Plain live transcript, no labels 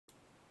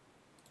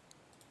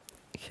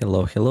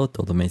Hello, hello to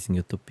all the amazing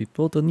YouTube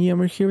people.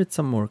 We're here with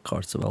some more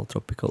cards of our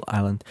tropical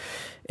island,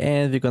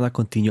 and we're gonna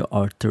continue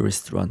our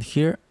tourist run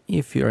here.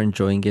 If you're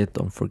enjoying it,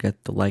 don't forget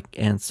to like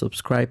and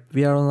subscribe.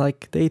 We are on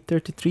like day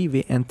 33.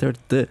 We entered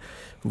the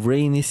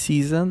rainy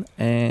season,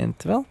 and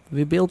well,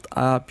 we built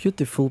a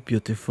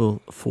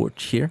beautiful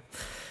fort here.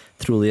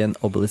 Truly an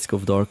obelisk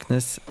of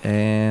darkness,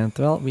 and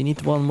well, we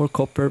need one more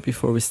copper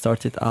before we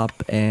start it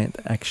up and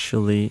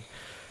actually,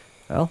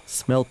 well,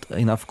 smelt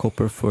enough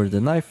copper for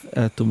the knife.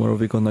 Tomorrow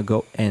we're gonna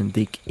go and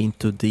dig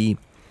into the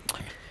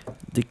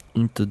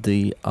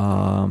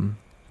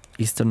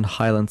Eastern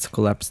Highlands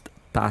collapsed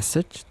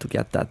passage to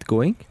get that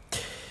going.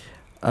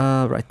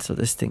 Right, so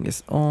this thing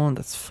is on,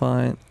 that's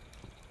fine.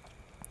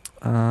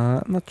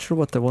 I'm not sure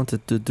what I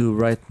wanted to do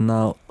right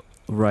now,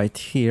 right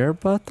here,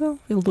 but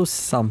we'll do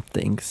some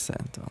things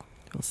and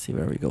we'll see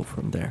where we go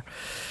from there.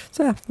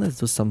 So yeah, let's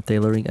do some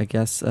tailoring, I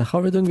guess. How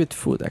are we doing with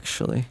food,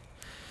 actually?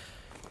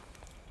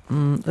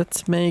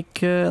 Let's make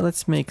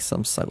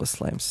some sago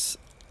slimes.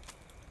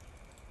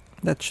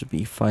 That should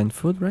be fine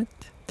food,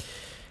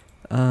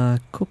 right?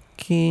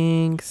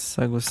 Cooking,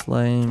 sago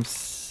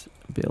slimes,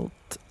 build,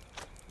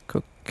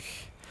 cook.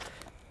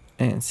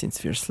 And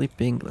since we're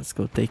sleeping, let's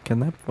go take a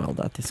nap while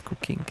that is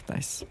cooking.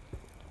 Nice.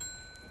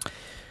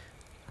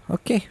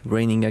 Okay,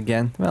 raining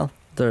again. Well,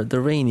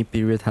 the rainy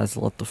period has a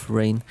lot of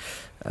rain.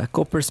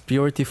 Copper's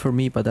priority for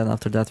me, but then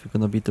after that we're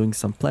gonna be doing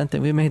some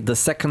planting. We made the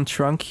second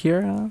trunk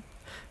here.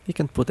 We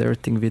can put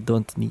everything we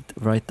don't need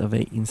right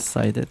away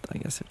inside it. I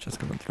guess we're just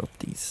gonna drop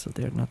these so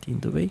they're not in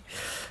the way.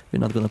 We're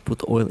not gonna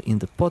put oil in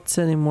the pots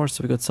anymore,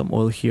 so we got some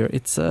oil here.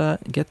 It's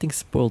getting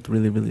spoiled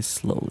really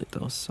slowly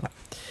though, so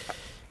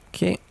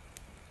okay.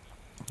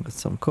 Got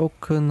some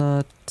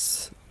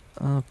coconut,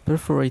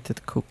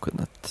 perforated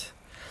coconut.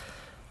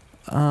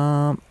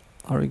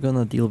 Are we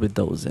gonna deal with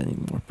those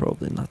anymore?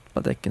 Probably not,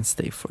 but I can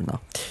stay for now.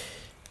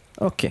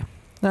 Okay,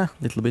 a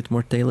little bit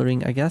more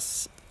tailoring, I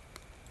guess.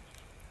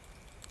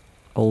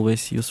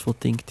 Always useful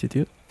thing to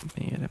do.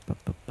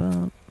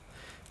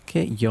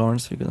 Okay,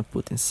 yarns we're gonna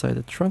put inside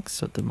the trunk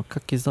so the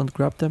macacos don't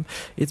grab them.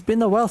 It's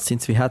been a while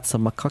since we had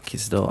some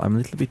macacos though. I'm a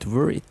little bit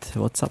worried.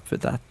 What's up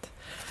with that?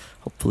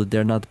 Hopefully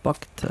they're not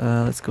bugged.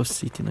 Let's go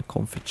sit in a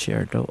comfy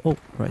chair though. Oh,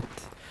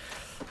 right.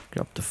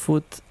 Grab the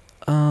food.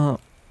 Are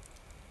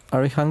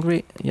we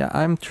hungry? Yeah,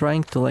 I'm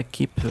trying to like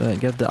get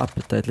the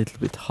appetite a little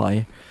bit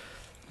high.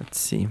 Let's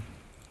see.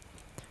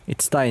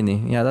 It's tiny.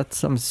 Yeah, that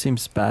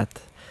seems bad.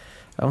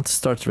 I want to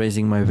start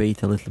raising my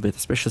weight a little bit,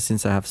 especially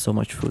since I have so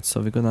much food. So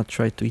we're gonna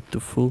try to eat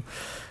to full,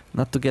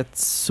 not to get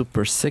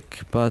super sick,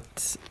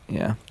 but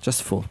yeah,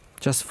 just full,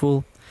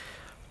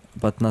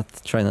 but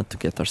try not to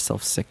get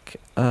ourselves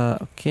sick.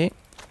 Okay,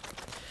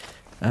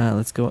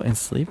 let's go and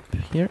sleep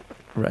here,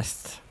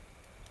 rest.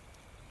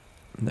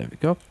 There we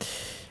go,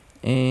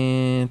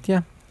 and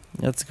yeah,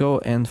 let's go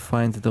and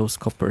find those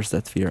coppers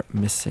that we are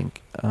missing.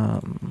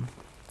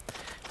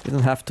 We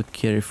don't have to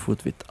carry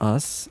food with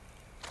us.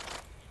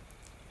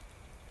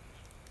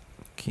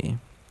 Okay,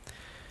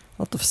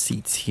 a lot of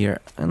seeds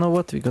here. I know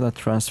what, we're gonna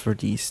transfer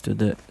these to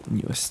the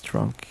newest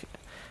trunk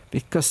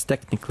because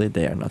technically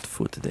they are not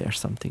food, they are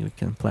something we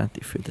can plant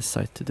if we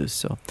decide to do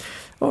so,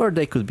 or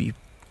they could be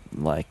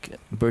like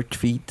bird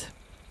feed.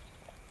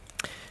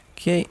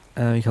 Okay,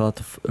 we have a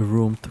lot of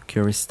room to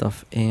carry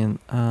stuff in.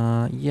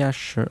 Yeah,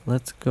 sure,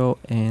 let's go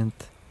and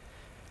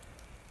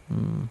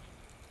you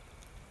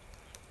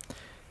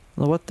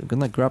know what, I'm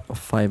gonna grab a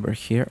fiber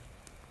here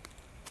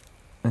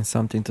and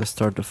something to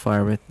start the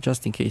fire with,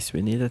 just in case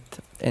we need it.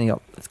 Anyhow,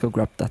 let's go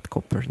grab that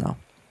copper now.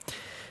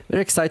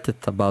 Very excited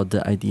about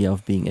the idea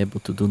of being able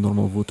to do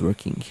normal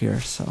woodworking here,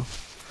 so...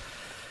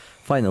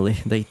 Finally,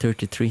 day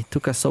 33.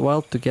 Took us a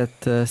while to get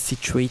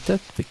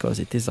situated, because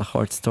it is a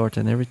hard start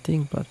and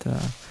everything, but now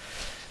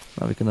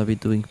we're gonna be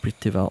doing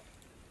pretty well.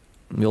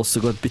 We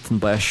also got bitten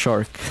by a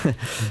shark.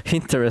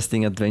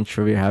 Interesting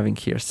adventure we're having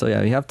here. So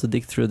yeah, we have to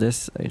dig through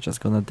this. We're just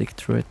gonna dig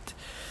through it.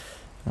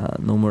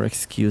 No more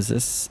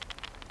excuses.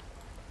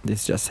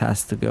 This just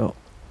has to go.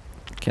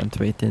 Can't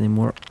wait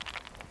anymore.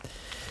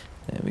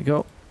 There we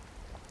go.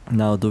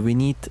 Now, do we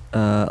need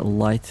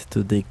light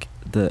to dig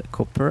the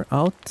copper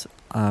out?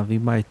 We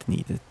might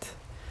need it.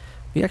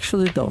 We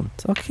actually don't.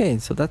 Okay,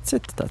 so that's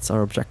it. That's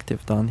our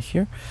objective done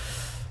here.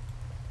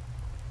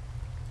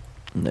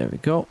 There we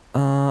go.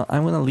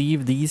 I'm gonna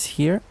leave these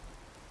here.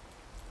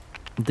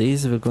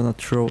 These we're gonna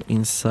throw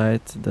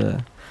inside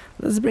the...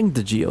 Let's bring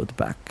the geode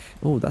back.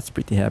 Oh, that's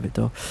pretty heavy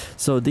though.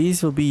 So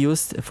these will be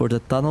used for the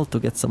tunnel to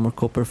get some more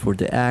copper for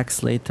the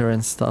axe later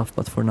and stuff,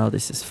 but for now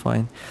this is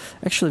fine.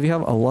 Actually, we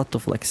have a lot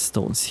of like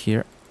stones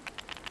here.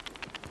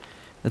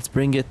 Let's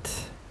bring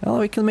it... Well,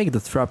 we can make the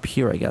trap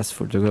here, I guess,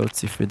 for the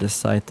goats if we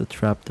decide to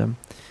trap them.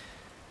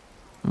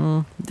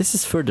 This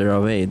is further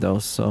away though,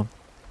 so...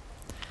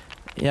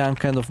 Yeah, I'm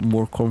kind of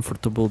more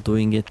comfortable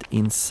doing it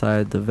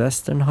inside the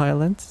Western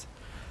Highlands.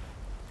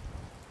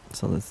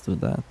 So let's do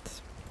that.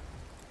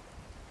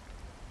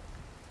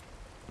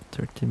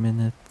 30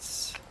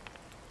 minutes.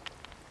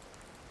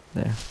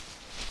 There.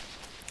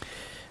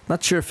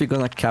 Not sure if we're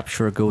gonna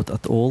capture a goat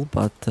at all,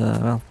 but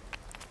well,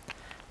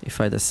 If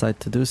I decide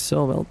to do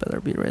so, well, better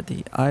be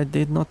ready. I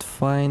did not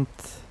find...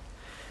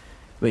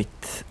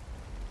 Wait.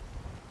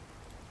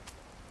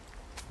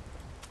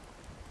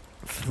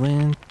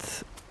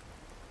 Flint...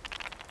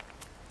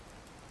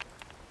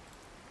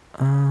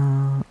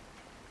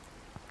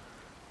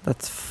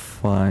 That's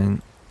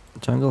fine.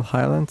 Jungle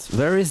Highlands.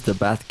 Where is the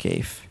Bat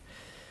Cave?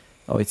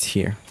 Oh, it's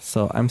here.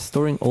 So I'm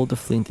storing all the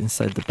flint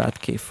inside the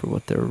Bat Cave for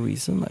whatever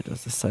reason. I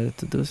just decided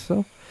to do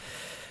so.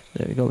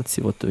 There we go. Let's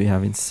see what do we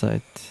have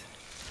inside.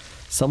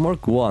 Some more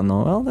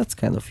guano. Well, that's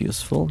kind of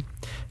useful.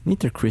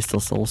 Nether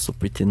crystals also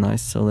pretty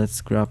nice. So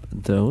let's grab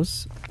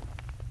those.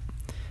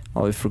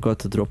 Oh, we forgot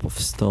to drop off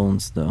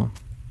stones though.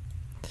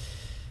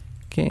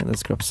 Okay,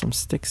 let's grab some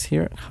sticks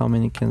here. How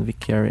many can we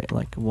carry?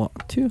 Like 1,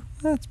 2.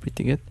 That's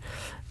pretty good.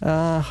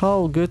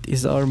 How good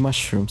is our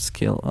mushroom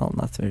skill? Well,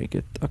 not very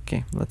good.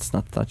 Okay, let's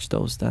not touch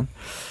those then.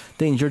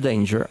 Danger,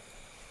 danger.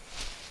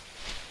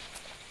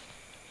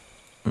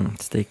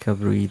 Let's take a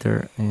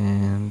breather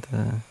and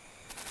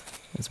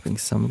let's bring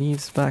some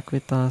leaves back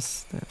with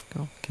us. There we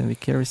go. Can we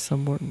carry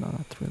some more? No,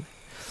 not really.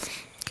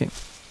 Okay.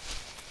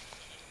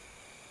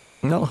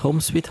 Well,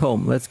 home sweet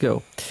home. Let's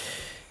go.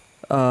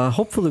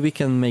 Hopefully we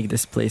can make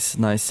this place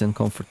nice and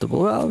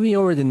comfortable. Well, we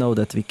already know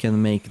that we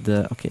can make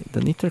the... Okay,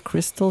 the nether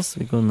crystals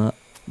we're gonna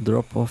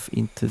drop off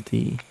into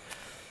the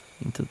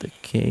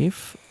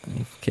cave.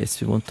 In case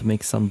we want to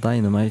make some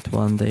dynamite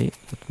one day,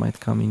 that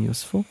might come in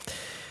useful.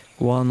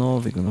 Guano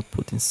we're gonna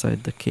put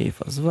inside the cave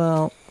as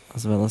well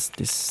as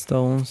these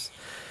stones.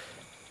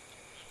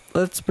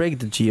 Let's break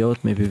the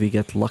geode. Maybe we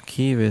get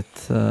lucky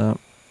with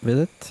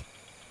it.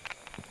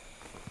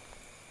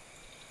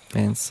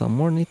 And some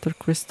more nether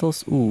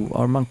crystals. Ooh,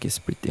 our monkey's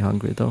pretty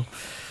hungry though.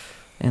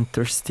 And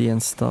thirsty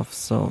and stuff,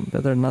 so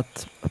better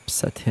not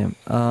upset him.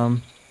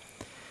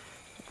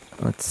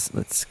 Let's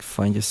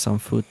find you some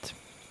food.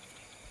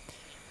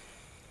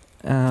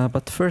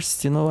 But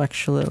first, you know,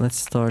 actually let's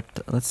start.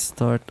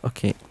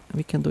 Okay,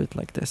 we can do it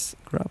like this.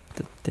 Grab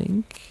the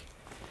thing.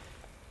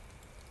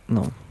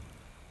 No.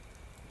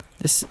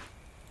 This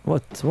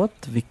what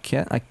we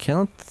can I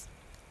cannot.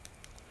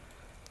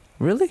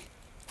 Really?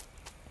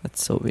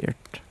 That's so weird.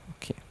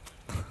 Okay.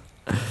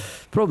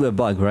 Probably a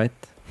bug, right?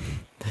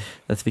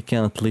 That we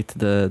cannot lit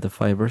the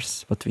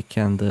fibers, but we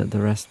can the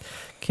rest.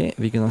 Okay,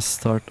 we're gonna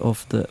start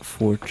off the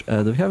forge.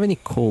 Do we have any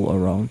coal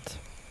around?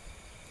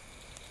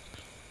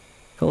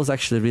 Coal is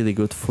actually really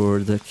good for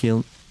the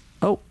kiln.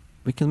 Oh,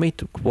 we can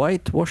make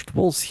whitewashed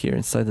walls here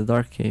inside the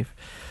dark cave.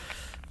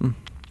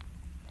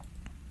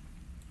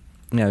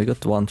 Yeah, we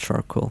got 1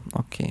 charcoal.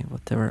 Okay,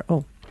 whatever.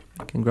 Oh,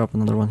 I can grab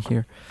another one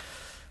here.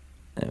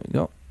 There we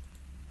go.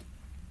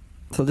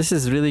 So this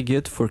is really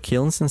good for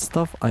kilns and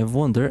stuff. I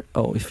wonder,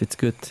 oh, if it's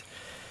good.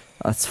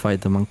 Let's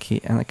fight the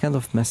monkey. And I kind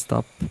of messed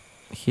up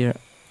here.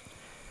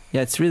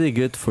 Yeah, it's really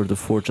good for the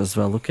forge as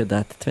well. Look at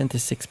that,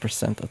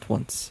 26% at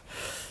once.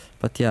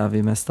 But yeah,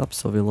 we messed up,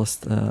 so we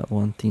lost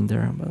 1 team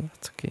there. But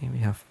that's okay, we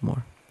have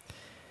more.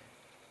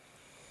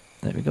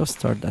 There we go,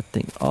 start that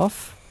thing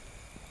off.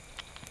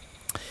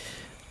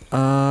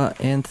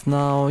 And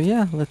now,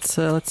 yeah, let's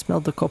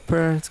melt the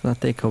copper. It's gonna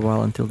take a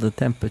while until the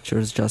temperature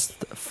is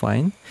just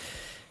fine.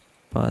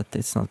 But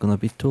it's not gonna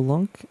be too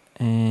long.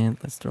 And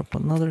let's drop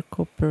another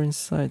copper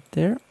inside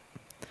there.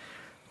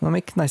 I'm gonna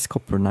make a nice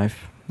copper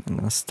knife. I'm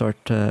gonna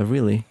start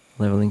really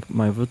leveling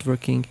my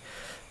woodworking.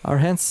 Our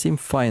hands seem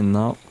fine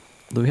now.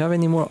 Do we have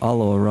any more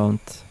aloe around?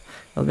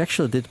 Well, we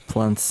actually did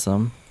plant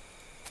some.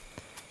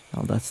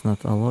 Well, that's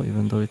not aloe,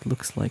 even though it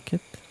looks like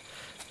it.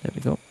 There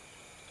we go.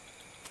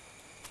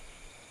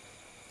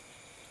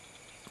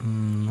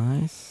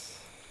 Nice.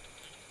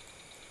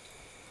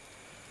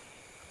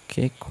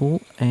 Okay,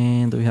 cool.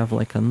 And do we have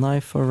like a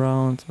knife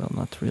around? Well,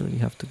 not really. We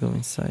have to go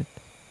inside.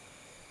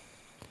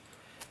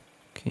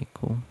 Okay,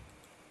 cool.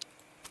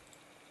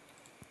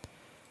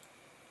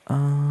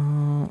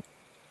 Aloe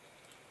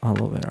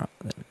vera.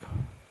 There we go.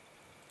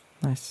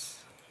 Nice.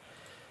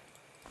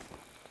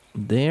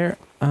 There.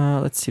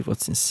 Let's see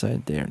what's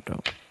inside there,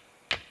 though.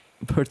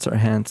 It hurts our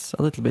hands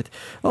a little bit.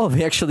 Oh,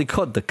 we actually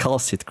got the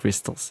calcite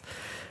crystals.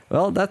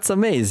 Well, that's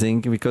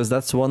amazing, because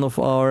that's one of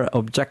our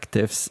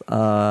objectives.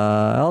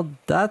 Well,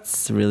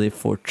 that's really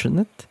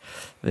fortunate.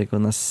 We're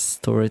gonna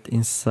store it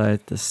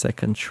inside the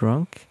second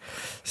trunk.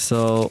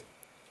 So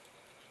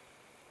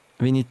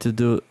we need to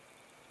do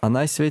a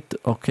nice way to...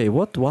 Okay,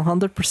 what?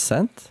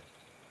 100%?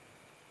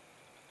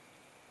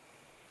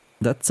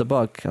 That's a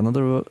bug.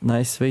 Another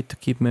nice way to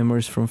keep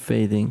memories from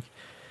fading.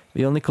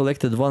 We only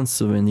collected 1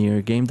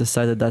 souvenir. Game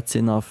decided that's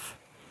enough.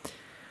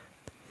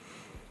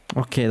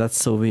 Okay, that's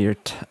so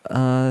weird.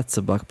 That's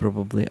a bug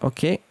probably.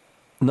 Okay,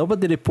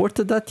 nobody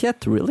reported that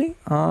yet, really?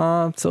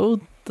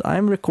 So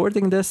I'm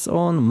recording this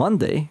on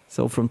Monday.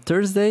 So from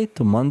Thursday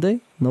to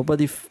Monday,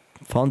 nobody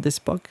found this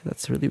bug.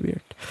 That's really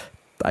weird.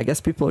 I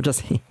guess people are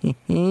just we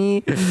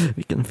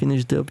can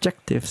finish the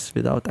objectives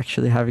without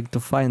actually having to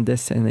find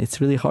this, and it's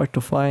really hard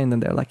to find,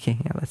 and they're like, hey,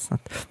 yeah, let's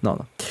not.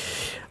 No.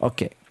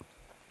 Okay.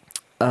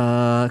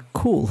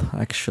 Cool.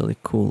 Actually,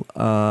 cool.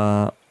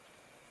 Well,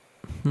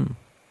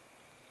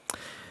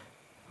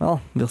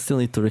 we'll still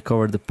need to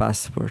recover the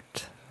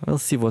passport. we'll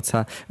see what's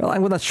well,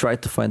 I'm gonna try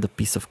to find a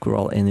piece of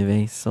coral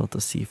anyway, so to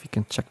see if we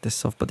can check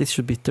this off. But this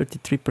should be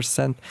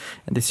 33%,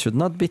 and this should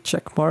not be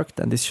check marked,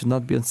 and this should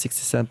not be on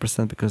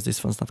 67% because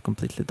this one's not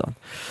completely done.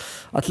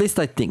 At least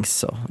I think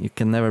so. You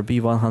can never be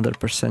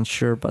 100%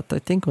 sure, but I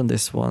think on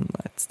this one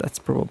that's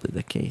probably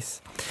the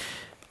case.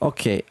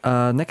 Okay,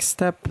 next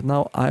step.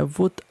 Now I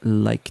would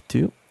like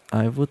to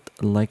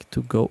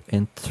go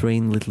and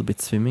train a little bit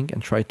swimming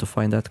and try to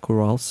find that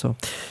coral. So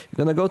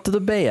we're gonna go to the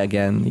bay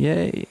again.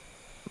 Yay.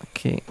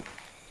 Okay.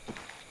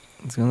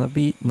 It's gonna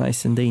be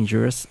nice and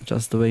dangerous,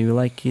 just the way we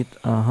like it.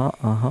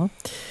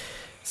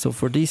 So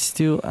for these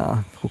two,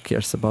 who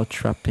cares about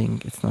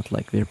trapping? It's not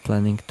like we're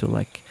planning to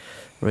like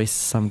raise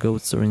some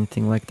goats or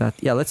anything like that.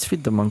 Yeah, let's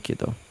feed the monkey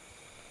though.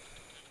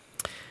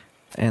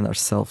 And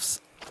ourselves.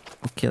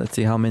 Okay, let's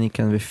see how many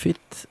can we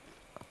fit.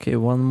 Okay,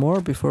 one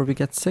more before we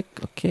get sick.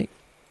 Okay.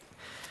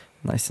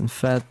 Nice and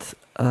fat.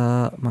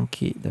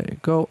 Monkey, there you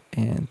go.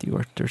 And you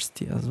are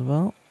thirsty as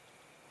well.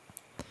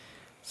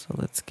 So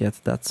let's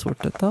get that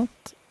sorted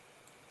out.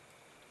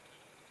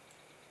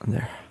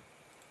 There.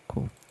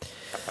 Cool.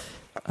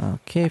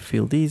 Okay,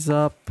 fill these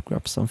up.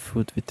 Grab some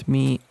food with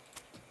me.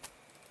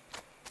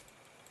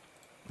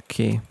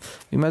 Okay.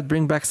 We might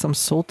bring back some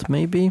salt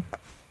maybe.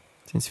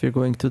 Since we're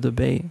going to the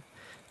bay.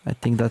 I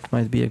think that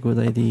might be a good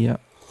idea.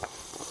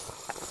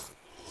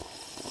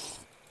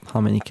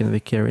 How many can we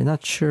carry?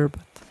 Not sure,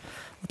 but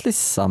at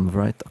least some,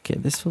 right? Okay,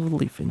 this will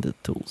leave in the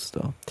tools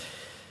though.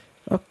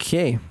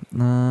 Okay,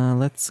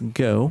 let's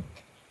go.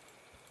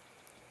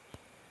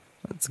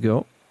 Let's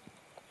go.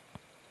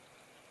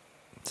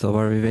 So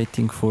are we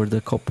waiting for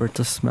the copper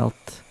to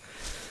smelt?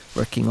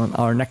 Working on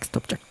our next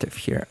objective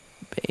here.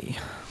 Bay.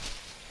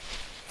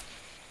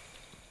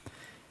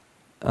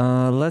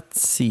 Let's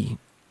see.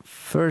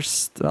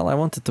 First, well, I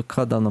wanted to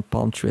cut down a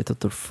palm tree. I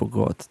totally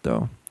forgot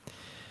though.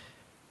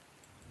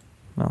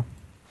 Well,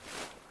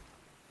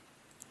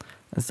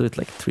 let's do it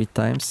like 3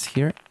 times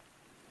here.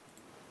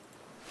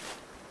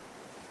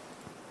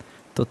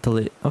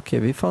 Totally.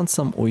 Okay, we found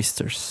some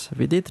oysters.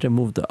 We did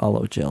remove the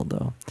aloe gel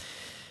though.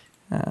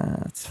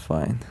 That's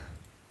fine.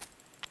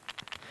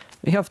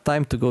 We have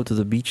time to go to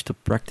the beach to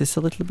practice a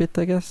little bit,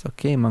 I guess.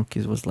 Okay,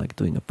 monkeys was like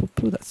doing a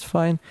poo-poo. That's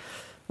fine.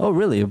 Oh,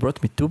 really? You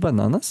brought me 2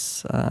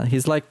 bananas?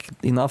 He's like,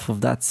 enough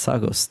of that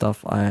sago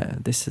stuff.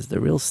 This is the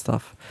real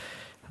stuff.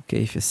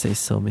 Okay, if you say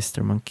so,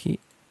 Mr. Monkey.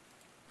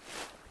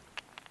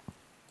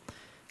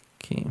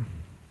 Okay.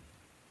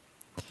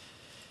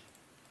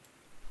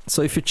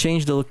 So if you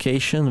change the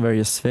location where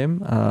you swim,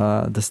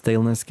 the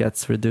staleness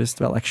gets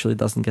reduced. Well, actually it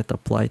doesn't get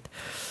applied.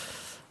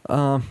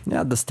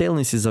 Yeah, the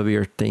staleness is a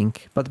weird thing.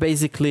 But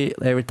basically,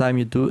 every time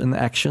you do an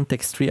action, it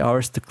takes 3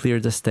 hours to clear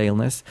the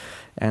staleness.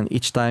 And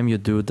each time you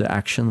do the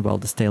action while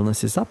the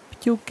staleness is up,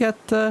 you get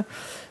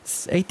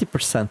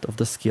 80% of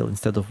the skill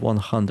instead of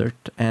 100.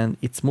 And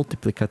it's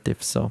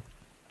multiplicative, so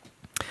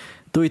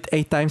do it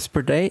 8 times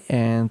per day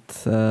and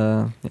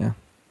yeah.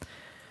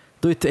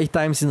 Do it 8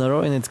 times in a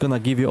row and it's gonna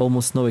give you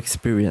almost no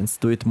experience.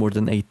 Do it more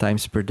than 8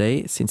 times per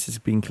day, since it's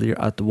being clear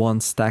at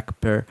 1 stack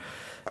per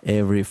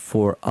every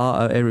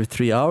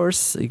 3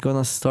 hours. You're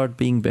gonna start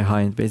being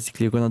behind.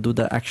 Basically, you're gonna do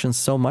the action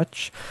so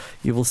much,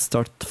 you will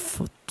start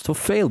to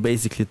fail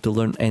basically to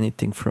learn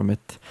anything from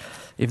it.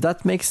 If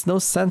that makes no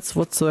sense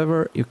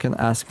whatsoever, you can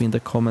ask me in the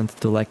comment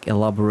to like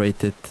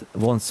elaborate it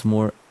once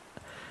more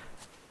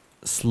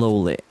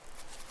slowly,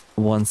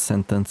 1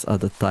 sentence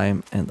at a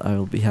time, and I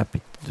will be happy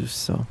to do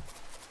so.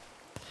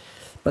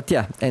 But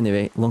yeah,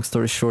 anyway, long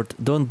story short,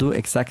 don't do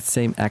exact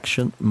same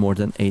action more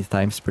than 8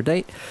 times per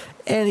day.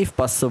 And if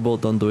possible,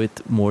 don't do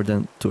it more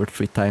than 2 or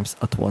 3 times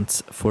at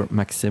once for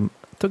maximum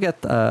to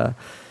get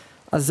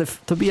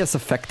to be as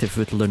effective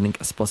with learning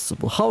as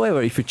possible.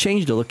 However, if you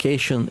change the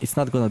location, it's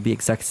not gonna be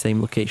exact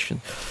same location,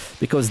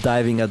 because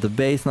diving at the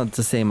bay is not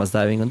the same as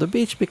diving on the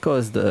beach,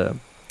 because the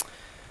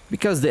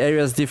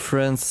area is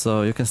different.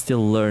 So you can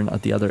still learn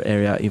at the other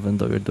area even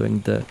though you're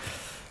doing the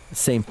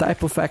same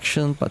type of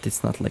action, but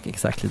it's not like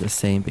exactly the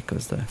same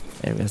because the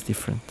area is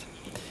different.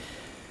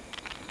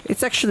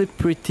 It's actually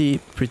pretty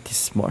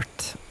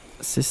smart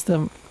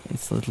system.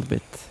 It's a little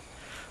bit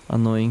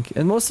annoying,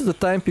 and most of the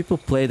time people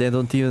play, they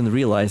don't even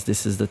realize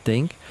this is the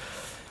thing,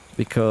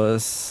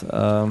 because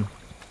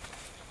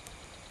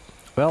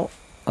well,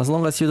 as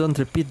long as you don't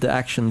repeat the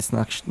action, it's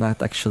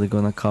not actually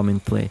gonna come in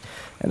play,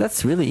 and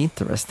that's really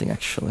interesting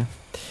actually.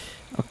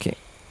 Okay.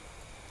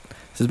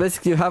 So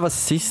basically you have a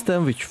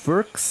system which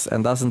works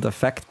and doesn't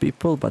affect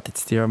people, but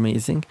it's still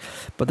amazing.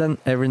 But then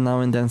every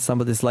now and then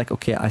somebody's like,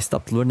 okay, I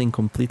stopped learning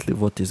completely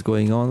what is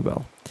going on.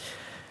 Well,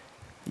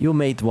 you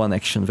made one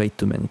action way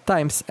too many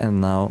times, and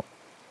now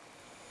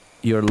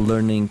your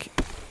learning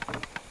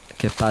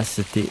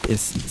capacity is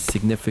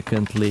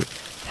significantly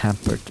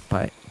hampered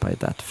by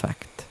that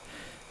fact.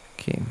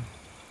 Okay.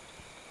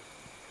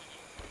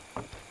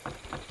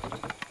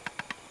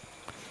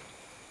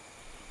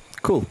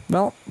 Cool.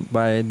 Well,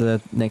 by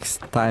the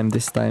next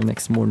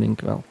morning,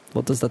 well,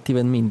 what does that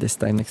even mean, this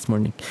time next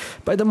morning?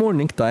 By the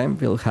morning time,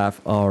 we'll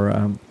have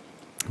our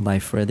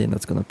knife ready, and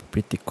that's gonna be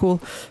pretty cool.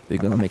 We're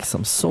gonna make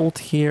some salt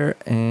here,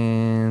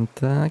 and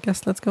I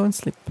guess let's go and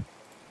sleep.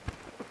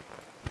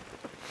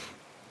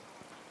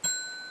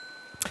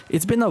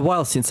 It's been a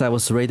while since I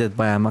was raided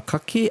by a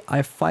macaque.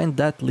 I find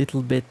that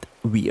little bit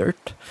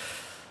weird.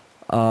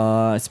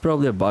 It's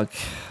probably a bug.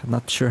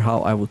 Not sure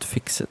how I would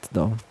fix it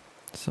though.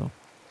 So,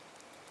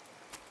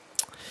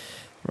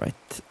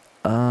 right.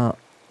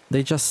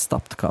 They just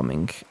stopped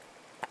coming.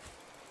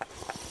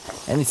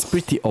 And it's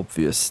pretty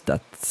obvious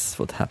that's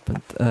what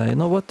happened. You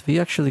know what?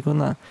 We're actually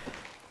gonna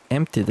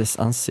empty this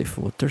unsafe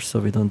water so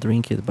we don't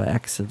drink it by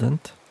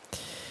accident.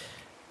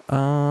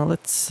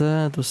 Let's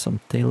do some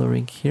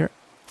tailoring here.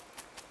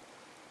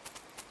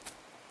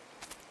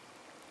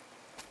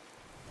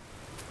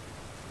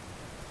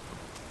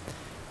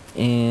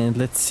 And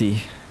let's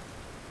see.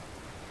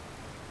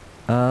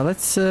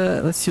 Let's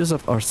use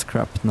up our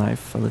scrap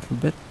knife a little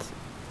bit.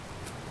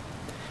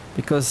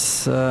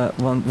 Because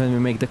when we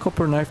make the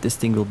copper knife, this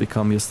thing will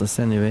become useless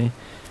anyway.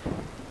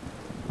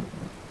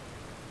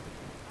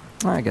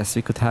 I guess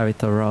we could have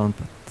it around,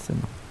 but you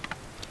know.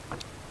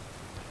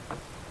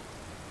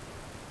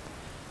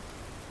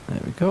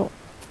 There we go.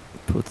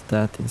 Put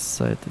that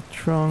inside the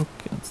trunk.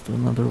 Let's do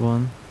another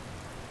one.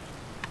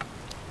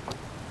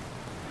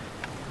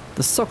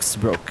 The socks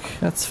broke.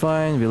 That's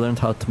fine. We learned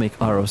how to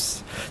make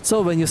arrows.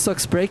 So when your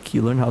socks break,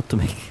 you learn how to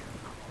make...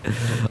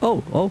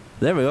 oh,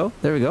 there we go,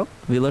 there we go.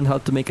 We learned how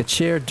to make a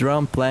chair,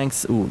 drum,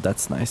 planks. Ooh,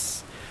 that's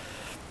nice.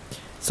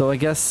 So I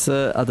guess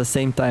at the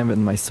same time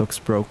when my socks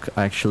broke,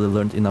 I actually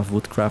learned enough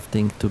wood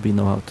crafting to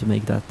know how to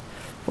make that.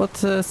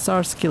 What's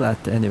our skill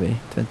at anyway?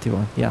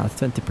 21. Yeah,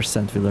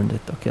 20% we learned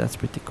it. Okay, that's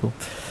pretty cool.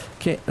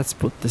 Okay, let's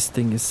put this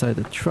thing inside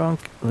the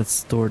trunk. Let's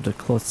store the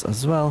clothes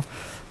as well.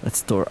 Let's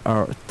store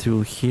our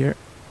tool here.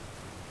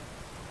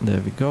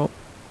 There we go.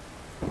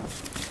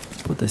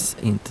 Put this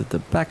into the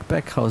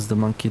backpack. How's the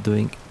monkey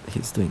doing?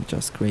 He's doing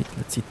just great.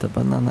 Let's eat a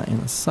banana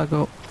and a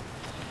sago.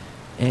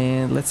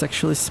 And let's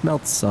actually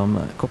smelt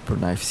some copper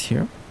knives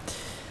here.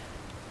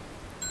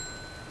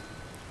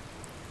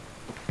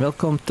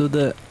 Welcome to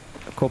the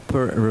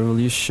copper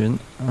revolution.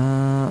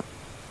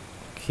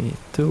 Okay,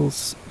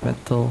 tools,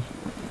 metal.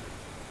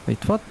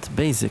 Wait, what?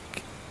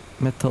 Basic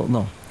metal?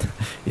 No,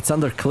 it's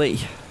under clay.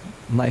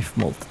 Knife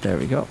mold. There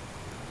we go.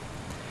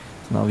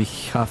 Now we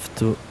have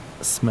to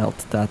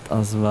smelt that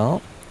as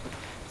well.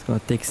 It's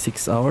gonna take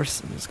 6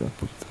 hours. I'm just gonna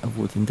put a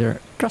wood in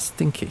there just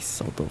in case,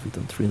 although we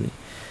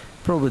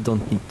probably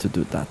don't need to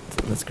do that.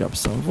 Let's grab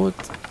some wood.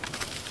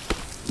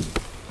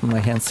 My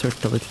hands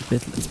hurt a little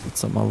bit. Let's put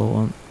some aloe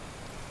on.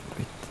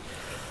 Wait.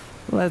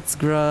 Let's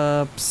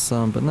grab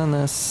some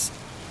bananas.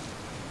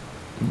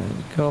 There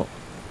we go.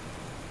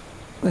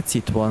 Let's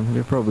eat one.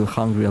 We're probably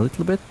hungry a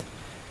little bit.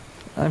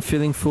 I'm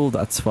feeling full,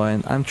 that's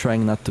fine. I'm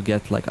trying not to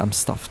get like I'm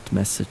stuffed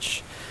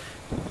message.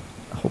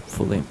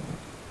 Hopefully.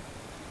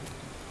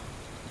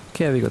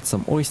 Okay, we got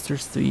some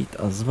oysters to eat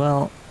as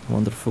well.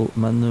 Wonderful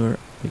manure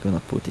we're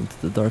gonna put into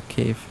the dark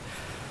cave.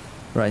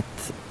 Right.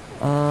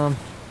 Do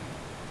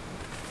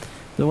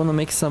you wanna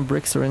make some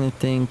bricks or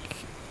anything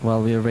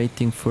while we are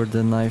waiting for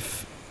the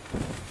knife?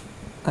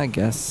 I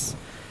guess.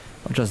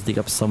 I'll just dig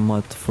up some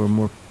mud for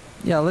more.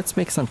 Yeah, let's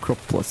make some crop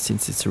plots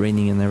since it's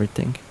raining and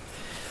everything.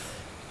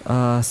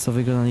 So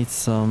we're gonna need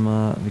some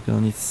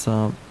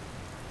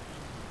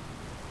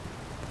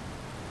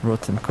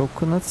rotten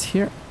coconuts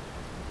here.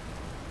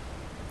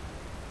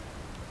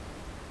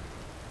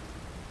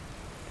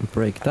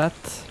 Break that.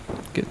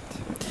 Good.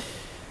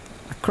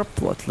 A crop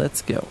plot,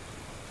 let's go.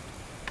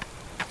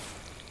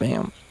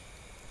 Bam.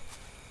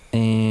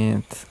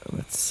 And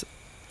let's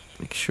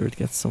make sure it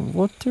gets some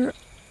water.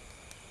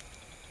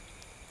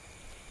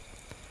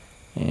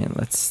 And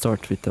let's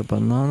start with a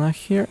banana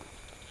here.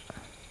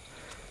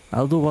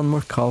 I'll do one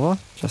more kava,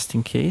 just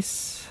in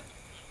case.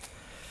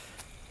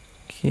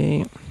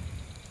 Okay.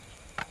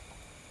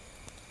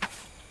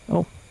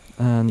 Oh,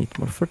 I need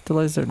more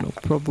fertilizer, no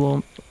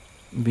problem.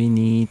 We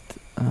need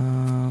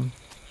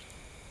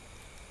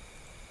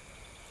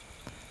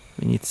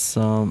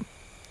some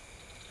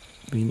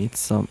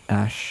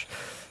ash.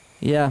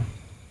 Yeah.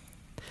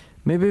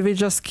 Maybe we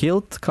just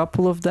killed a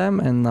couple of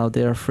them and now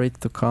they're afraid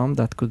to come.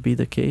 That could be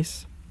the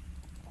case.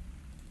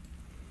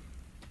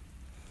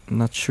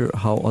 Not sure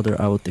how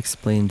I would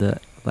explain the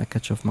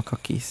lackage of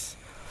macaques.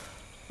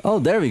 Oh,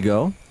 there we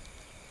go.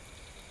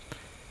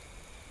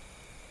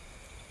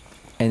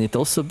 And it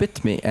also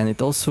bit me, and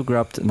it also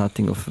grabbed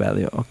nothing of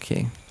value.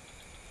 Okay.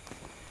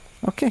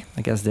 Okay,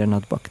 I guess they're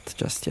not bugged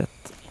just yet.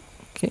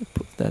 Okay,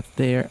 put that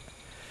there.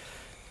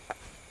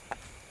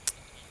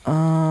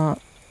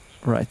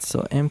 Right,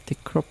 so empty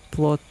crop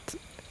plot.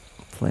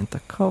 Plant a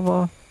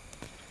kava.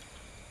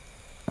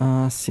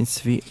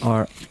 Since we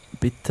are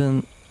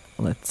bitten,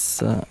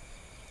 let's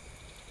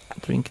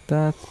drink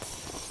that.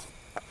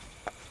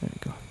 There we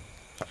go.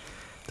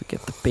 To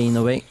get the pain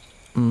away.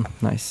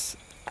 Nice.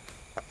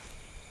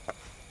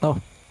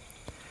 Oh,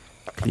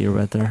 clear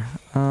weather.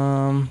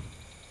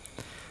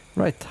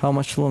 Right, how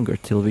much longer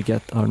till we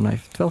get our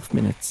knife? 12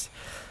 minutes.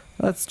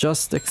 Let's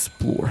just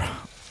explore.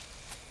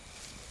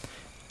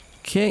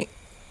 Okay.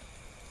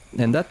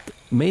 And that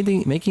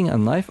making a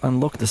knife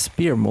unlock the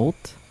spear mode.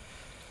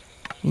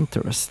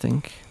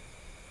 Interesting.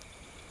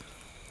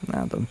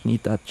 I don't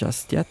need that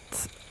just yet.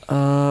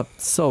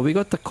 So we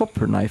got the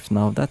copper knife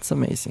now. That's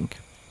amazing.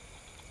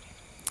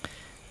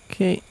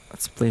 Okay,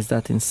 let's place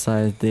that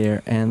inside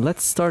there and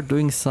let's start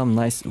doing some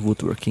nice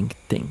woodworking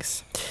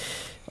things.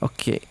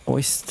 Okay,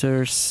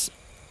 oysters.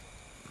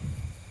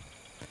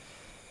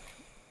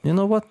 You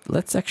know what?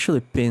 Let's actually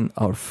pin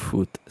our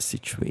food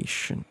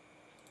situation.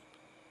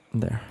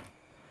 There.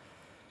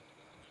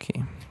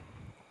 Okay.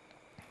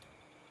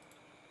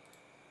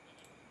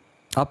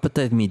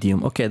 Appetite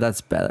medium. Okay, that's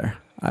better.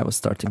 I was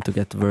starting to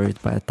get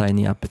worried by a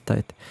tiny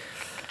appetite.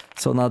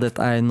 So now that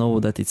I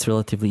know that it's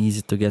relatively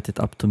easy to get it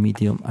up to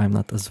medium, I'm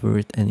not as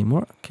worried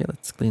anymore. Okay,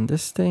 let's clean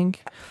this thing.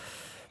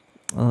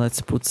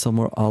 Let's put some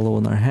more aloe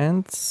on our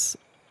hands.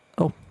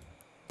 Oh,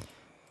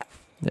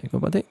 there you go,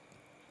 buddy.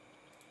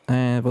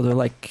 And what do you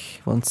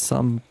like? Want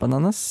some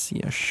bananas?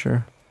 Yeah,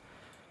 sure.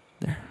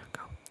 There we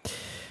go.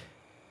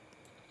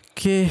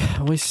 Okay,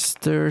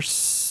 oysters,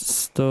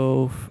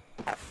 stove.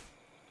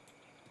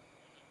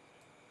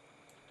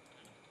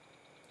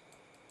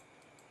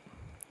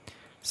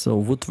 So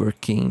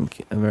woodworking,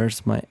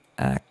 where's my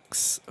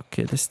axe?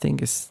 Okay, this thing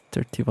is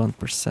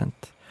 31%.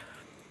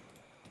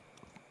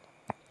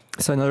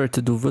 So in order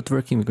to do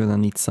woodworking, we're gonna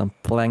need some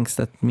planks.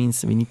 That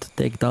means we need to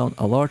take down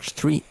a large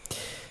tree.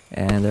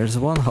 And there's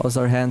one. How's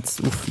our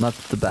hands? Oof, not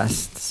the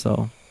best.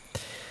 So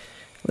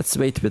let's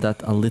wait with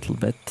that a little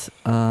bit.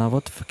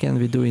 What can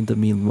we do in the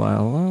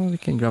meanwhile? We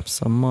can grab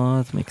some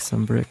mud, make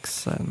some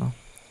bricks. I don't know.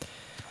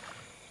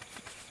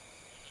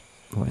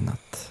 Why not?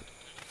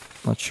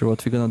 Not sure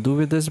what we're gonna do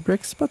with these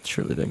bricks, but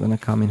surely they're gonna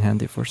come in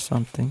handy for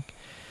something.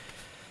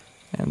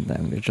 And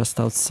then we're just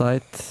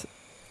outside.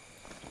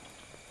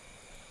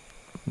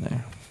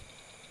 There.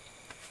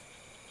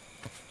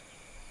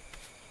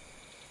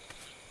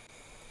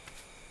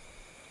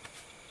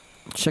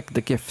 Check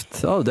the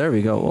gift. Oh, there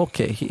we go.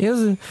 Okay, he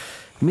is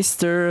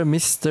Mr.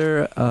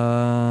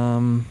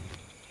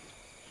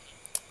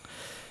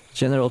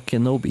 General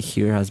Kenobi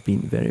here has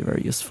been very,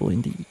 very useful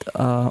indeed.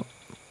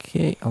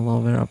 Okay, aloe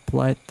vera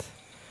applied.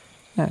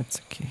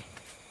 That's okay.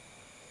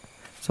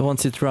 So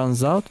once it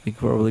runs out, we're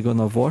probably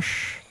gonna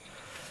wash.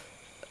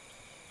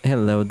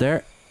 Hello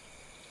there.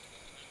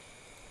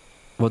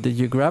 What did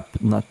you grab?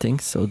 Nothing.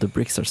 So the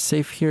bricks are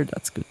safe here.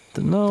 That's good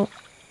to know.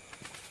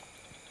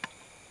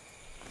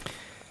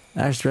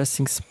 Ash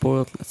dressing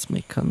spoiled. Let's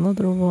make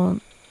another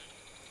one.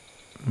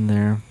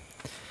 There.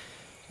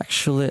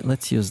 Actually,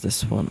 let's use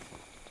this one.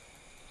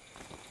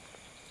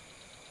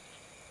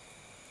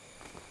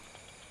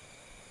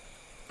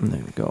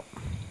 There we go.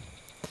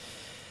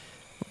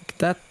 Like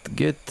that.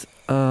 Good.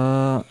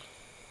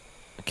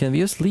 Can we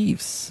use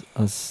leaves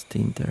as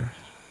tinder?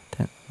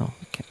 No,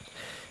 we can't.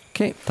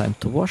 Okay, time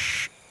to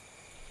wash.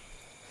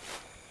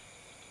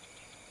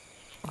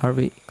 Are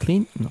we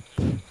clean? No.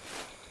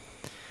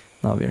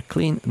 Now we are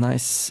clean,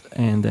 nice,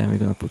 and then we're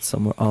gonna put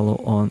some more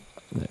aloe on.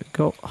 There we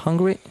go.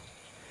 Hungry?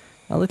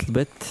 A little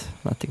bit,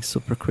 nothing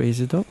super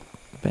crazy though.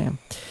 Bam.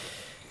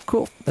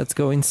 Cool, let's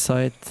go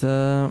inside.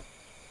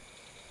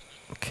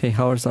 Okay,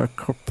 how's our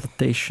crop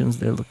plantations?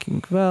 They're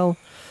looking well.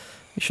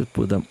 We should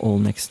put them all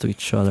next to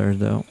each other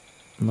though.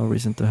 No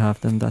reason to have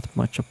them that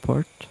much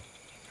apart.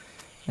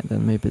 And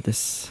then maybe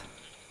this.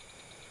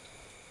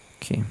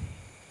 Okay,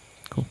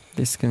 cool.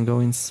 This can go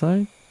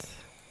inside.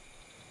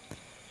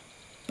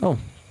 Oh,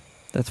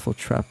 that's for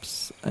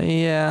traps.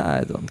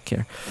 Yeah, I don't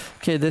care.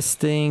 Okay, this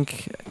thing.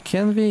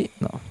 Can we?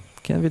 No.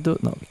 Can we do?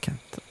 No, we can't.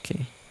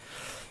 Okay.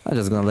 I'm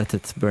just gonna let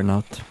it burn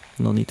out.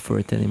 No need for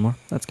it anymore.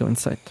 Let's go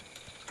inside.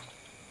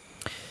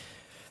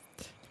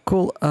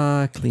 Cool.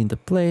 Clean the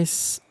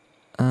place.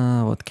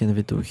 What can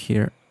we do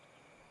here?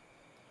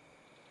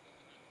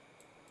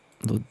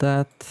 Do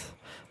that.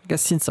 I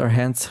guess since our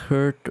hands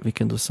hurt, we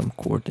can do some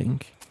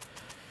cording.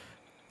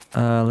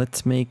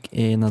 Let's make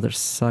another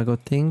sago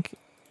thing.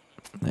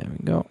 There we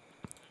go.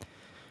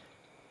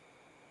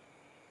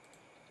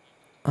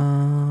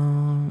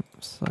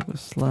 Sago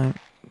slime.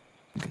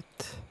 Good.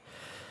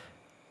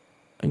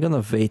 I'm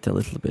gonna wait a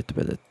little bit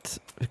with it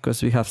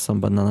because we have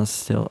some bananas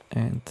still,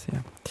 and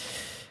yeah.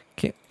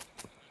 Okay.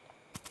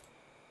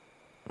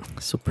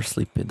 Super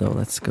sleepy though.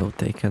 Let's go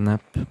take a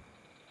nap.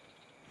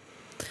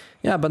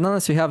 Yeah,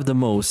 bananas we have the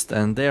most,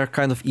 and they are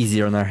kind of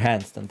easier on our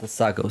hands than the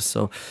sago,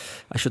 so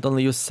I should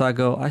only use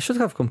sago. I should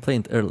have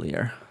complained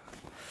earlier.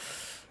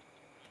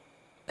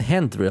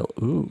 Hand drill.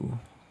 Ooh,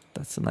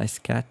 that's a nice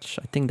catch.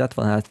 I think that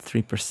one had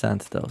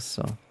 3% though,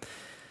 so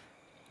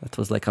that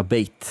was like a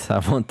bait. I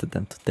wanted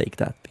them to take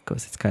that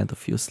because it's kind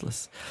of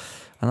useless.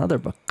 Another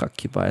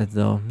bukkake bite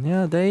though.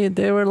 Yeah,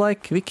 they were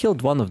like, we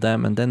killed one of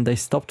them and then they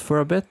stopped for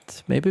a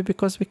bit. Maybe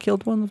because we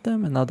killed one of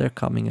them and now they're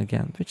coming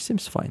again, which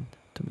seems fine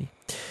to me.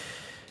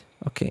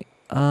 Okay,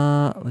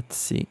 let's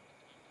see.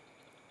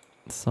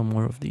 Some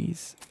more of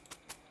these.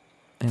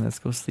 And let's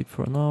go sleep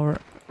for an hour.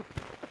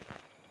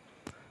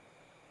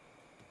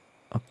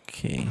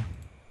 Okay.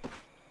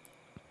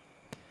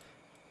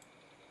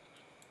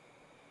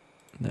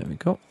 There we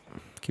go.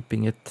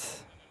 Keeping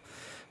it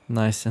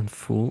Nice and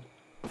full.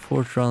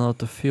 Fourth run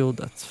out of fuel,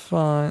 that's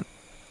fine.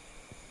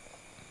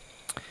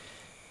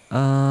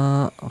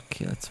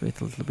 Okay, let's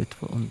wait a little bit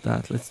on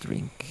that. Let's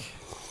drink.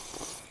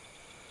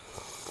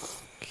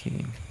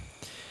 Okay.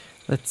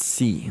 Let's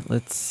see.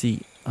 Let's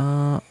eat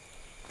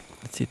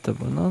the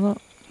banana.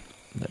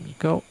 There we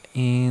go.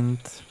 And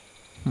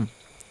hum.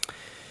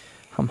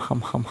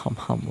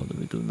 What do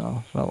we do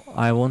now? Well,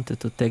 I wanted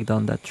to take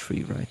down that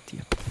tree, right?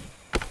 Yep.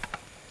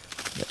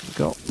 There we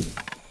go.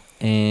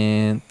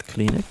 And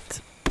clean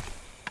it.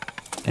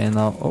 And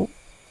now, oh.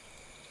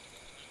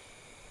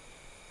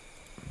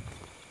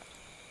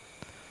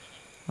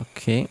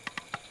 Okay.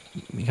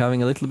 We're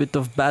having a little bit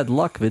of bad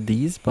luck with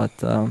these, but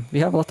we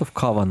have a lot of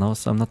kava now,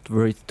 so I'm not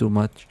worried too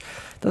much.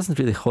 Doesn't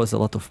really cause a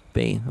lot of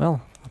pain.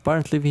 Well,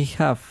 apparently we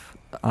have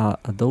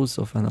a dose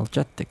of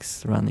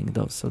analgesics running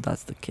though, so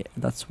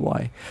that's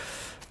why.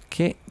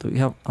 Okay, do we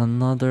have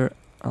another?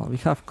 We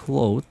have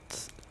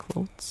clothes.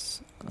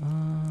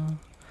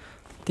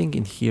 I think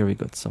in here we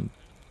got some.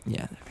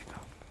 Yeah, there we go.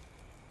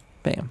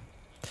 Bam.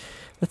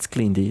 Let's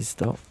clean these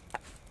though.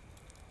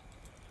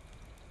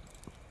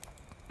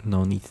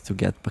 No need to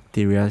get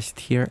bacterialized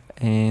here.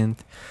 And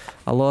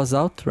Aloha's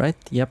out, right?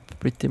 Yep,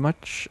 pretty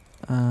much.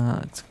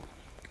 It's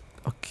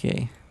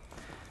okay.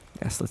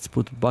 Yes, let's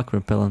put bug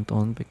repellent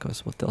on,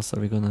 because what else are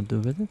we gonna do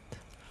with it?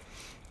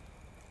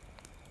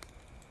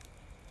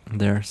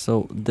 There,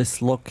 so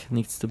this lock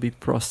needs to be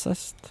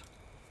processed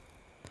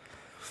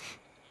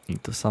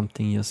into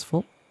something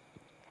useful.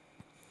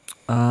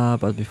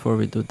 But before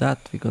we do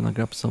that, we're gonna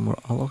grab some more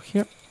aloe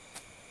here.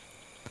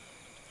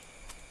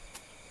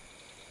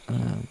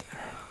 And there.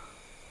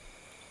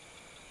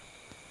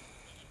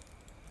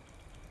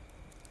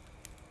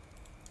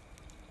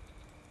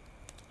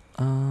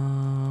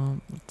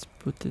 Let's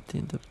put it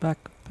in the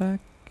backpack.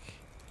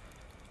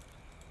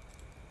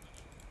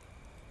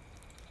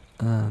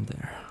 And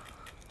there.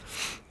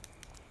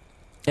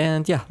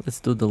 And yeah, let's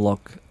do the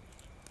lock.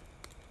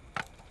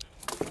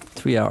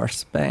 3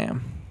 hours,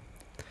 bam.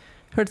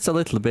 Hurts a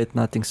little bit,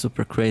 nothing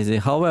super crazy.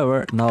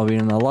 However, now we're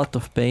in a lot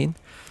of pain.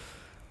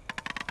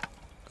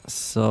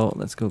 So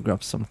let's go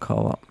grab some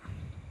kava.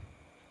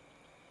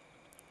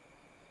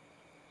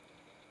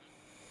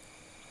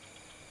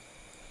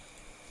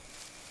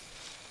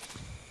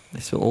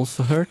 This will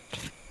also hurt.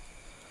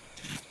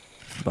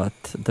 But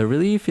the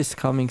relief is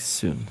coming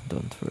soon,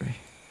 don't worry.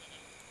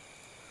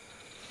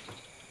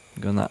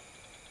 Gonna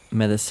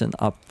medicine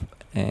up,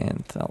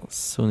 and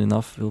soon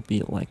enough we'll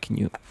be like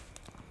new.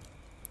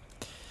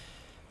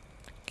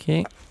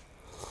 Okay.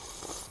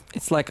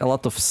 It's like a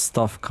lot of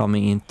stuff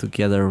coming in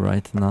together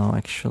right now,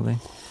 actually.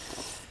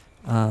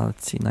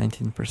 Let's see,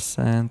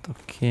 19%,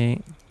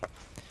 okay.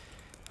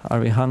 Are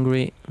we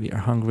hungry? We are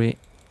hungry.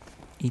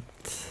 Eat.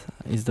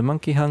 Is the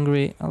monkey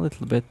hungry? A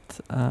little bit.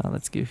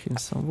 Let's give him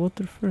some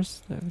water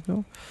first. There we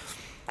go.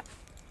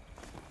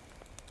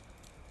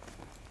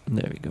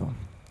 There we go.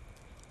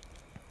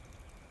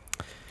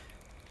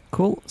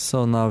 Cool.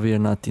 So now we are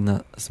not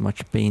in as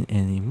much pain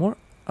anymore.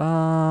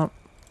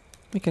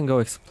 We can go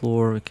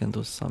explore. We can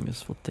do some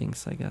useful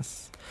things, I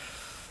guess.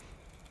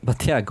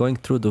 But yeah, going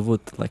through the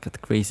wood like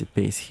at crazy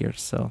pace here.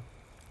 So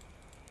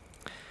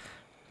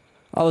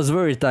I was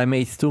worried I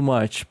made too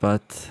much,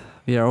 but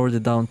we are already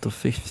down to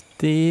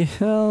 50.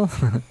 Well,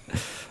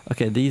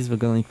 okay, these we're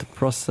gonna need to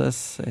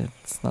process.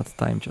 It's not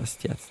time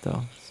just yet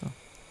though. So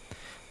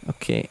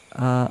okay,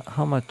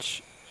 how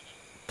much?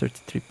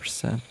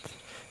 33%.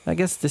 I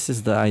guess this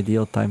is the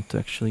ideal time to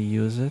actually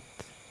use it.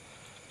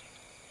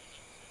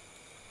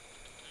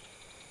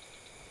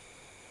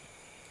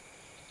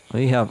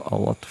 We have a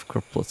lot of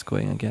crop plots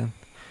going again.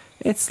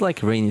 It's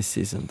like rainy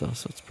season though,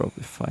 so it's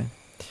probably fine.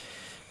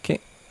 Okay.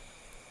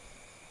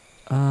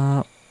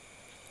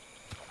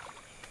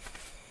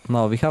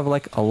 Now we have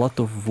like a lot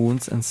of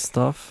wounds and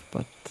stuff,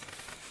 but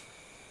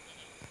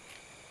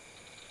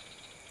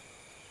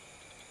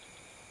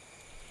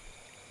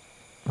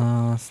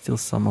still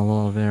some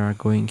aloe vera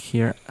going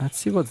here. Let's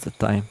see what's the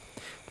time.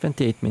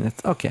 28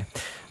 minutes. Okay.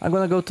 I'm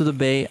gonna go to the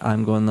bay.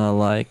 I'm gonna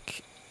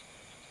like...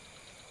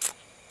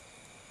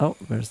 Oh,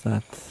 where's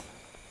that?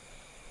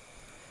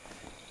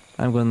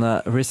 I'm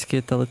gonna risk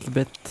it a little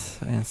bit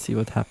and see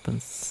what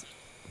happens.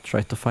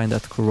 Try to find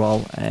that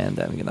corral and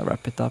then we're gonna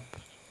wrap it up.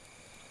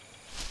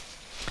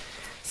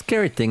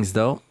 Scary things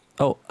though.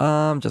 Oh,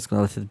 I'm just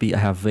gonna let it be. I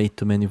have way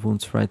too many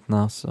wounds right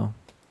now, so...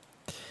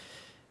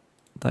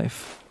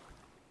 Dive.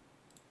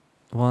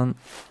 1,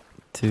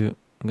 2.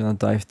 I'm gonna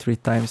dive 3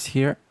 times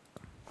here.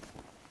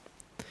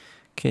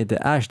 Okay, the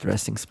ash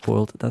dressing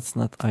spoiled. That's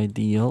not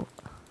ideal.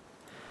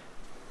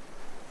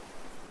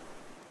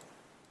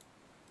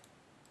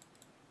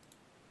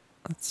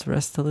 Let's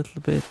rest a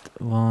little bit.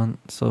 1.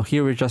 So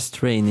here we're just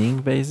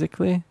training,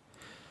 basically.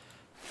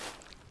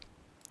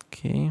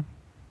 Okay.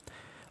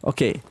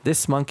 Okay,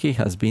 this monkey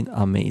has been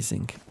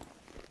amazing.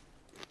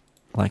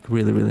 Like,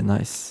 really, really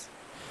nice.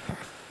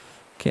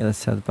 Okay,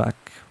 let's head back.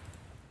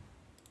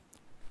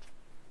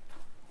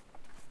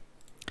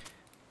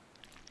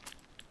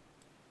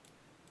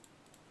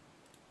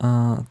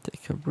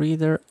 Take a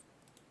breather.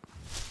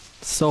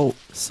 So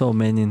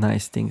many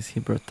nice things he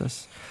brought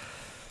us.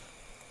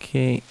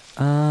 Okay,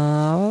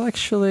 well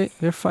actually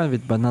we're fine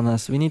with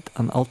bananas. We need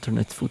an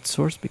alternate food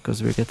source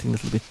because we're getting a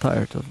little bit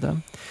tired of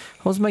them.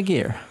 How's my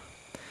gear?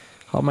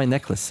 How are my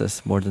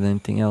necklaces more than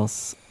anything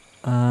else?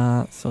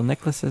 So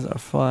necklaces are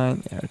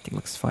fine. Yeah, everything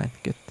looks fine.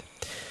 Good.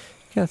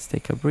 Okay, let's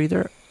take a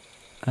breather.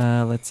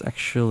 Let's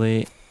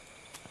actually...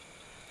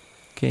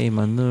 Okay,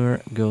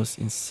 manure goes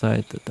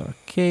inside the dark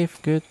cave.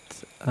 Good.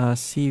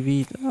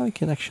 Seaweed. Oh, I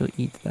can actually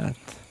eat that.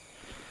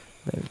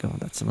 There we go.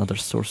 That's another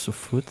source of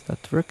food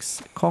that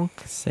works. Conch,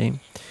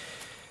 same.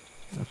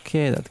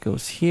 Okay, that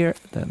goes here.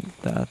 Then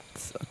that.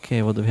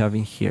 Okay, what do we have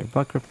in here?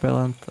 Bug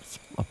repellent. Let's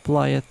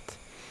apply it.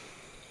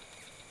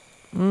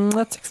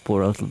 Let's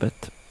explore a little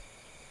bit.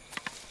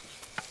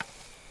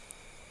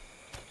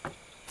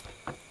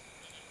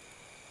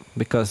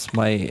 Because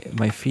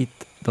my feet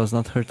does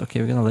not hurt.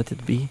 Okay, we're gonna let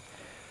it be.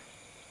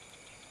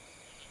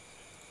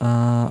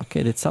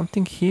 Okay, did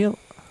something heal?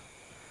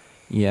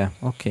 Yeah,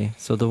 okay.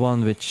 So the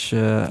one which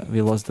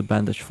we lost the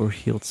bandage for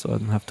healed, so I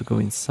don't have to go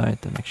inside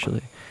and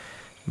actually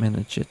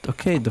manage it.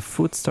 Okay, the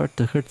foot started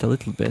to hurt a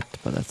little bit,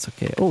 but that's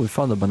okay. Oh, we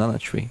found a banana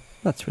tree.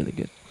 That's really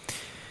good.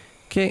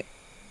 Okay.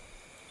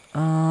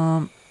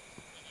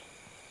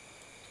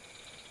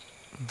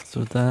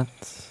 So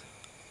that...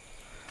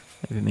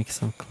 Maybe make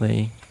some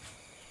clay.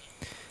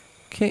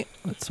 Okay,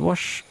 let's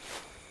wash.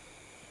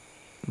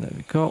 There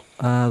we go.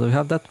 Do we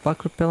have that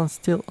bug repellent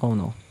still? Oh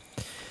no.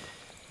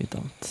 We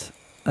don't.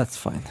 That's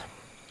fine.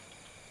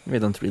 We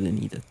don't really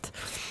need it.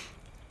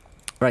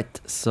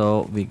 Right,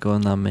 so we're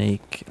gonna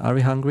make... Are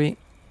we hungry?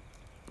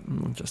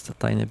 Just a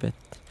tiny bit.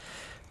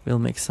 We'll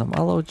make some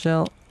aloe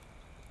gel.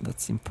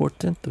 That's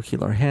important to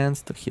heal our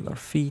hands, to heal our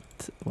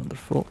feet.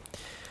 Wonderful.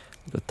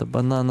 Got a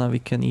banana we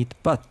can eat,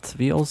 but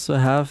we also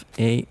have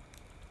a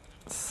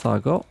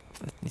sago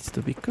that needs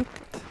to be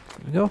cooked.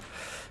 There we go.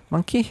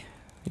 Monkey,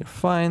 you're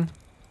fine.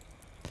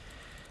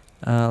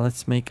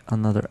 Let's make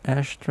another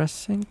ash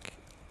dressing.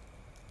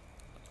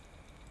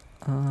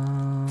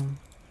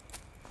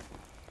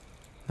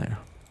 There.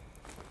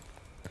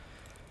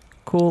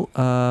 Cool.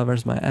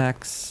 Where's my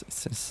axe?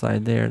 It's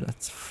inside there.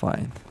 That's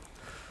fine.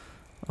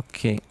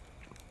 Okay.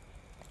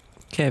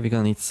 Okay, we're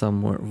gonna need some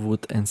more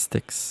wood and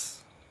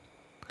sticks.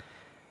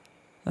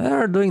 We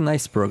are doing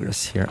nice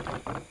progress here.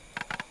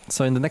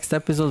 So in the next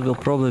episode, we'll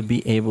probably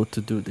be able to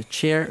do the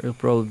chair. We'll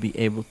probably be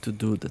able to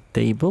do the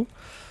table.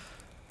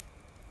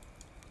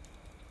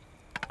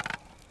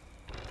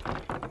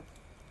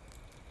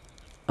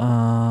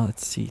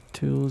 Let's see,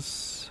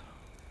 tools.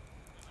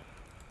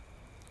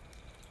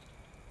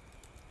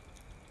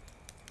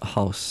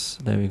 House,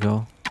 there we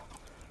go.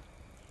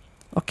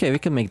 Okay, we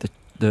can make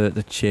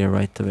the chair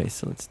right away,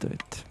 so let's do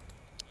it.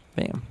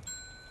 Bam.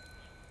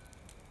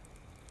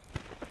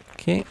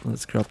 Okay,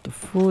 let's grab the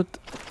food.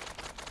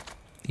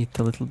 Eat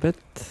a little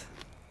bit.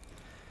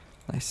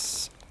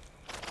 Nice.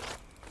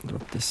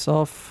 Drop this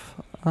off.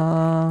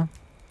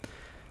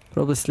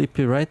 Probably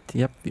sleepy, right?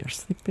 Yep, we are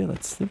sleepy.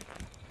 Let's sleep.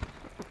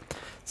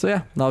 So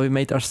yeah, now we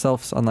made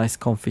ourselves a nice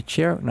comfy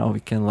chair. Now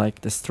we can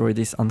like destroy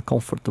these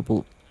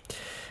uncomfortable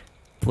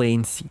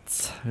plain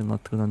seats. We're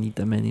not gonna need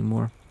them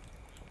anymore.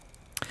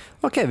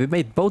 Okay, we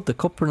made both the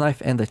copper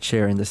knife and the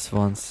chair in this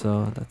one,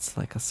 so that's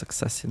like a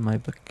success in my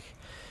book.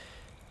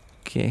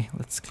 Okay,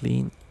 let's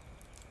clean.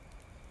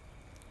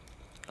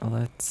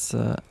 Let's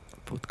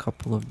put a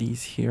couple of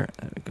these here.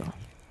 There we go.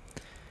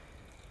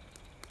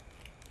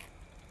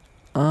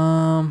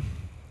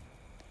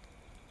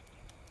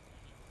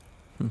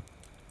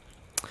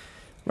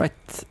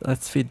 Right,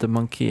 let's feed the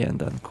monkey and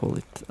then call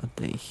it a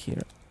day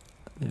here.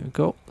 There we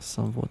go,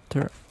 some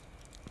water.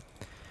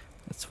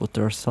 Let's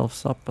water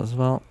ourselves up as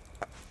well.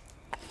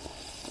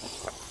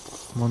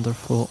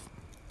 Wonderful.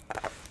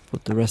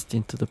 Put the rest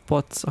into the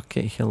pots.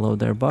 Okay, hello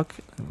there, bug.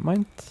 Never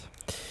mind.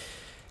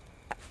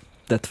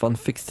 That one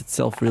fixed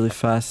itself really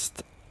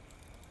fast.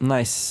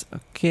 Nice.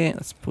 Okay,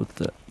 let's put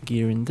the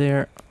gear in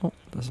there. Oh,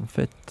 doesn't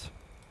fit.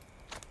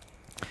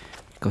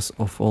 Because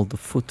of all the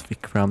food we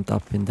crammed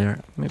up in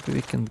there. Maybe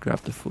we can grab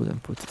the food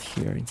and put it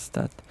here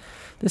instead.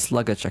 This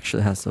luggage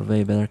actually has a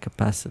way better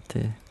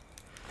capacity.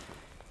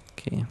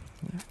 Okay,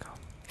 there we go.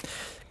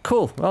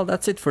 Cool, well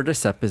that's it for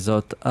this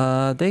episode.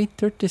 Day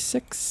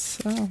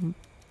 36.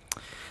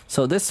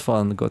 So this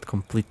one got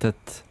completed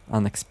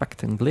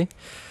unexpectedly.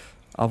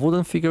 A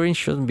wooden figurine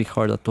shouldn't be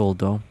hard at all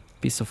though.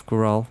 Piece of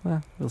coral,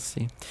 we'll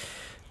see.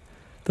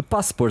 The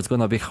passport's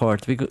gonna be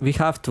hard. We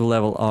have to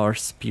level our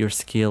spear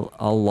skill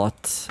a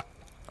lot.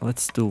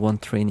 Let's do one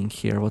training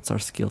here. What's our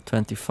skill?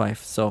 25.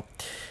 So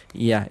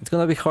yeah, it's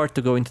gonna be hard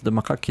to go into the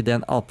macaque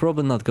den. I'll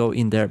probably not go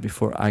in there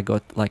before I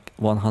got like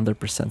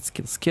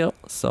 100% skill.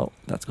 So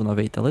that's gonna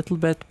wait a little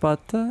bit, but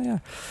yeah.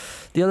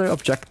 The other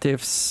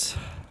objectives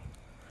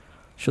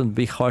shouldn't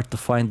be hard to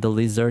find the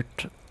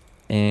lizard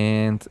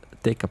and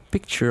take a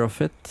picture of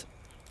it.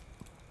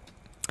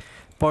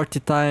 Party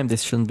time,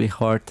 this shouldn't be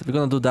hard. We're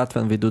gonna do that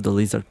when we do the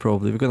lizard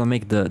probably. We're gonna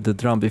make the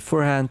drum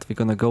beforehand. We're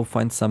gonna go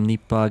find some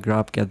nipa,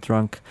 grab, get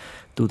drunk,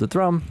 do the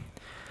drum.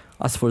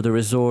 As for the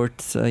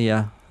resort,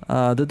 yeah,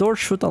 The door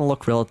should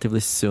unlock relatively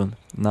soon.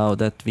 Now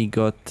that we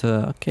got...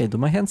 okay, do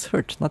my hands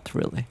hurt? Not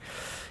really.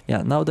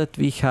 Yeah, now that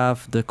we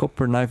have the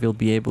copper knife, we'll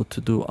be able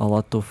to do a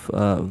lot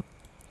of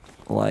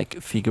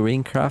like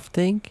figurine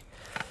crafting.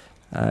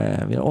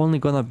 We're only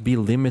gonna be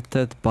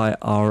limited by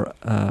our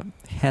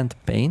hand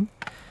pain.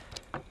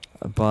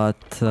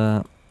 But...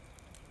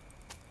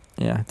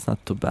 yeah, it's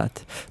not too bad.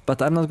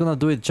 But I'm not gonna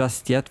do it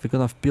just yet. We're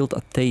gonna build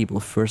a table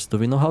first. Do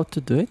we know how to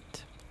do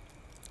it?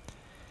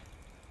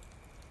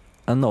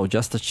 No,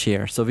 just a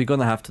chair. So we're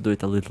gonna have to do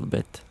it a little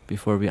bit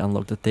before we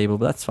unlock the table.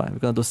 But that's fine. We're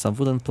gonna do some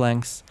wooden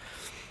planks.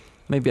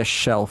 Maybe a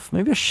shelf.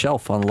 Maybe a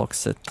shelf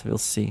unlocks it. We'll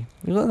see.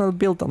 We're gonna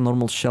build a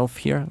normal shelf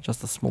here.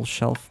 Just a small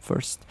shelf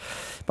first.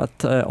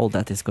 But all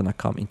that is gonna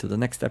come into the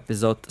next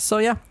episode. So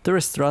yeah,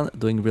 tourist run,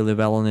 doing really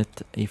well on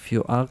it. If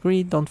you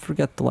agree, don't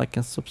forget to like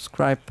and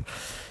subscribe.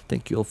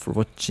 Thank you all for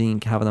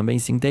watching. Have an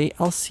amazing day.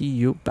 I'll see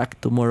you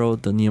back tomorrow.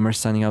 The Newmer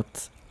signing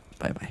out.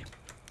 Bye bye.